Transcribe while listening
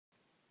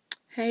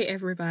Hey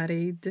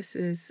everybody, this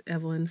is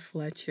Evelyn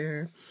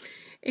Fletcher,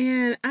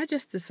 and I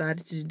just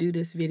decided to do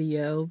this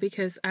video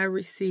because I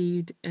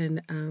received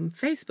an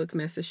Facebook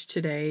message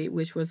today,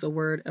 which was a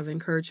word of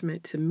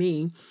encouragement to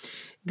me,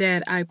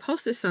 that I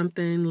posted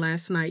something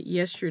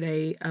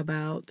yesterday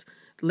about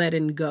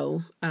letting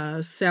go,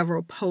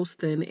 several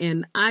posting,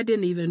 and I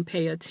didn't even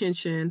pay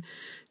attention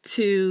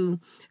to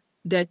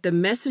that the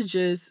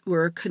messages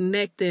were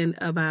connecting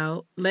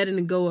about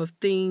letting go of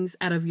things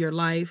out of your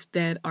life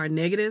that are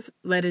negative,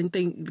 letting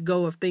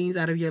go of things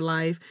out of your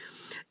life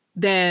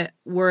that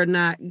were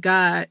not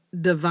God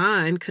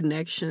divine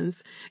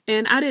connections.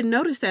 And I didn't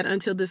notice that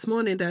until this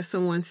morning that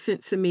someone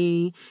sent to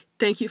me,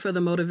 thank you for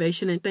the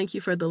motivation and thank you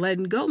for the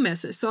letting go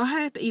message. So I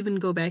had to even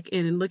go back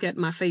in and look at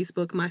my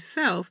Facebook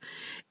myself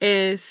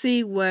and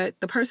see what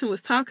the person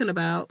was talking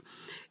about.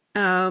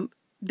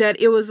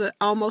 That it was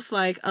almost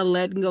like a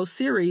letting go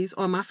series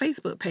on my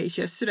Facebook page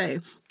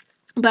yesterday.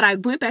 But I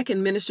went back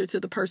and ministered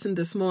to the person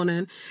this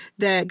morning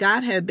that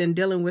God had been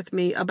dealing with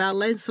me about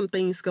letting some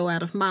things go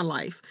out of my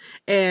life.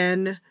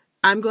 And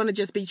I'm going to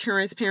just be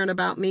transparent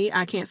about me.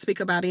 I can't speak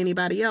about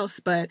anybody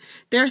else, but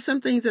there are some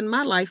things in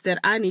my life that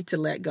I need to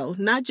let go.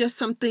 Not just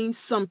some things,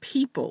 some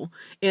people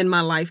in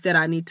my life that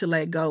I need to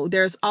let go.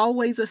 There's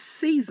always a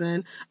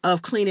season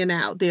of cleaning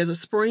out. There's a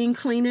spring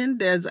cleaning.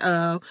 There's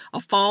a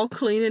fall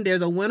cleaning.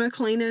 There's a winter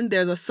cleaning.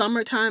 There's a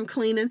summertime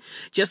cleaning.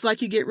 Just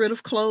like you get rid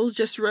of clothes,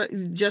 just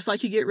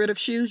like you get rid of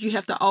shoes, you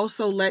have to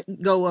also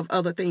let go of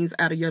other things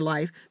out of your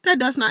life that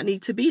does not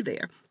need to be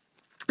there.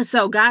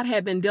 So God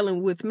had been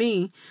dealing with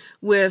me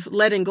with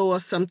letting go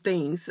of some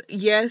things.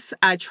 Yes,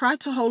 I try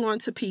to hold on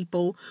to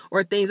people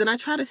or things, and I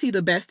try to see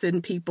the best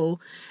in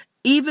people.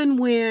 Even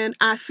when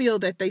I feel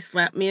that they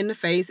slap me in the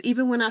face,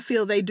 even when I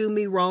feel they do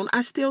me wrong,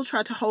 I still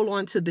try to hold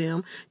on to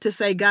them to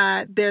say,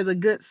 God, there's a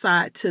good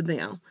side to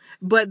them.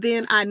 But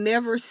then I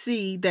never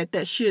see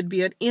that should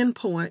be an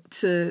endpoint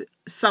to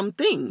some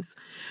things.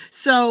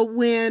 So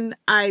when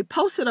I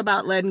posted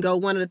about letting go,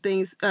 one of the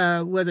things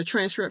was a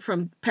transcript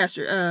from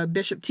Pastor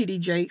Bishop T.D.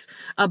 Jakes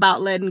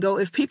about letting go.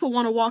 If people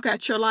want to walk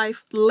out your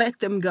life, let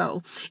them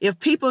go. If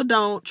people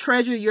don't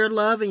treasure your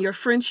love and your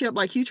friendship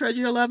like you treasure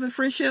your love and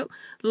friendship,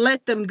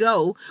 let them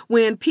go.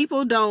 When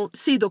people don't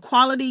see the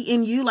quality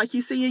in you like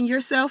you see in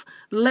yourself,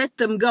 let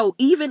them go.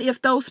 Even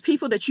if those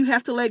people that you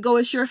have to let go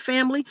is your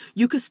family,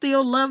 you can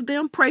still love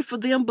them, pray for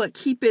them, but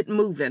keep it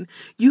moving.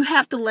 You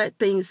have to let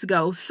things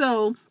go.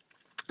 So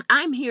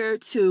I'm here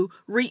to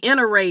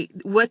reiterate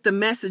what the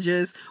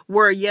messages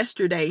were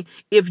yesterday.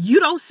 If you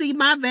don't see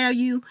my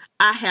value,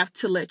 I have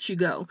to let you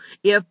go.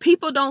 If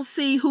people don't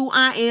see who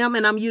I am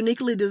and I'm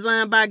uniquely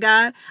designed by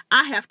God,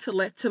 I have to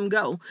let them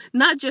go.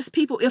 Not just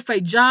people. If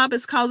a job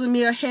is causing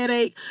me a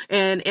headache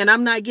and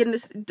I'm not getting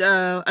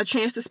a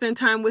chance to spend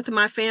time with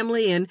my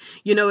family and,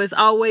 it's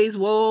always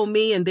woe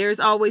me and there's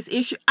always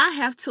issue, I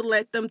have to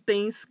let them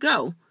things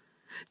go.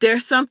 There are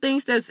some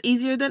things that's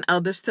easier than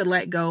others to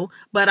let go,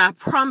 but I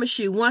promise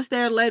you, once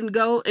they're letting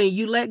go and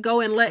you let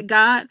go and let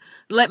God,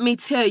 let me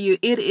tell you,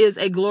 it is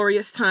a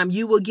glorious time.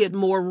 You will get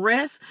more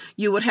rest.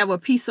 You would have a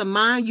peace of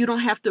mind. You don't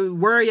have to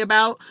worry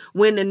about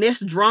when the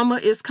next drama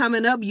is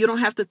coming up. You don't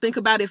have to think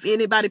about if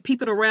anybody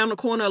peeping around the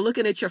corner or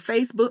looking at your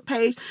Facebook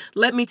page.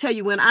 Let me tell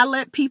you, when I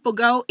let people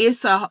go,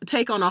 it's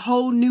take on a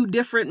whole new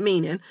different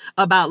meaning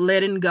about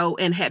letting go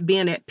and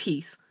being at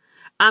peace.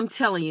 I'm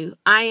telling you,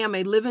 I am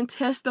a living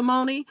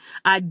testimony.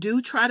 I do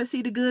try to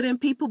see the good in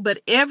people, but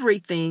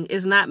everything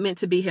is not meant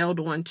to be held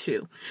on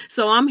to.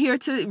 So I'm here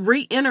to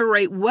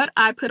reiterate what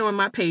I put on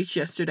my page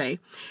yesterday.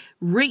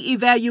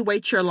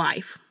 Reevaluate your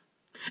life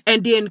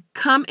and then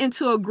come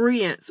into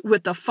agreement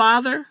with the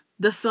Father,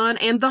 the Son,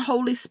 and the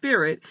Holy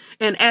Spirit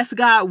and ask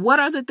God,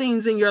 what are the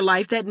things in your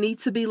life that need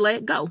to be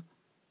let go?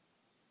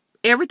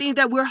 Everything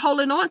that we're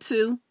holding on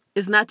to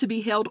is not to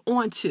be held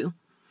on to.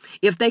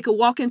 If they could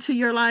walk into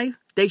your life,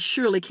 they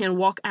surely can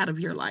walk out of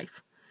your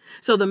life.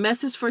 So the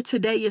message for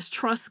today is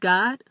trust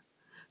God.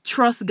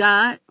 Trust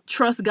God.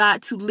 Trust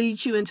God to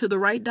lead you into the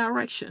right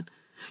direction.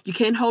 You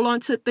can't hold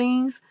on to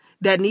things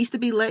that needs to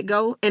be let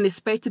go and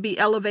expect to be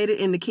elevated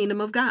in the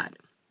kingdom of God.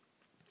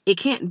 It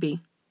can't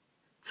be.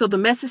 So the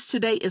message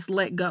today is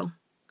let go.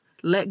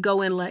 Let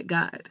go and let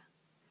God.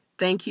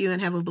 Thank you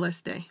and have a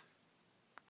blessed day.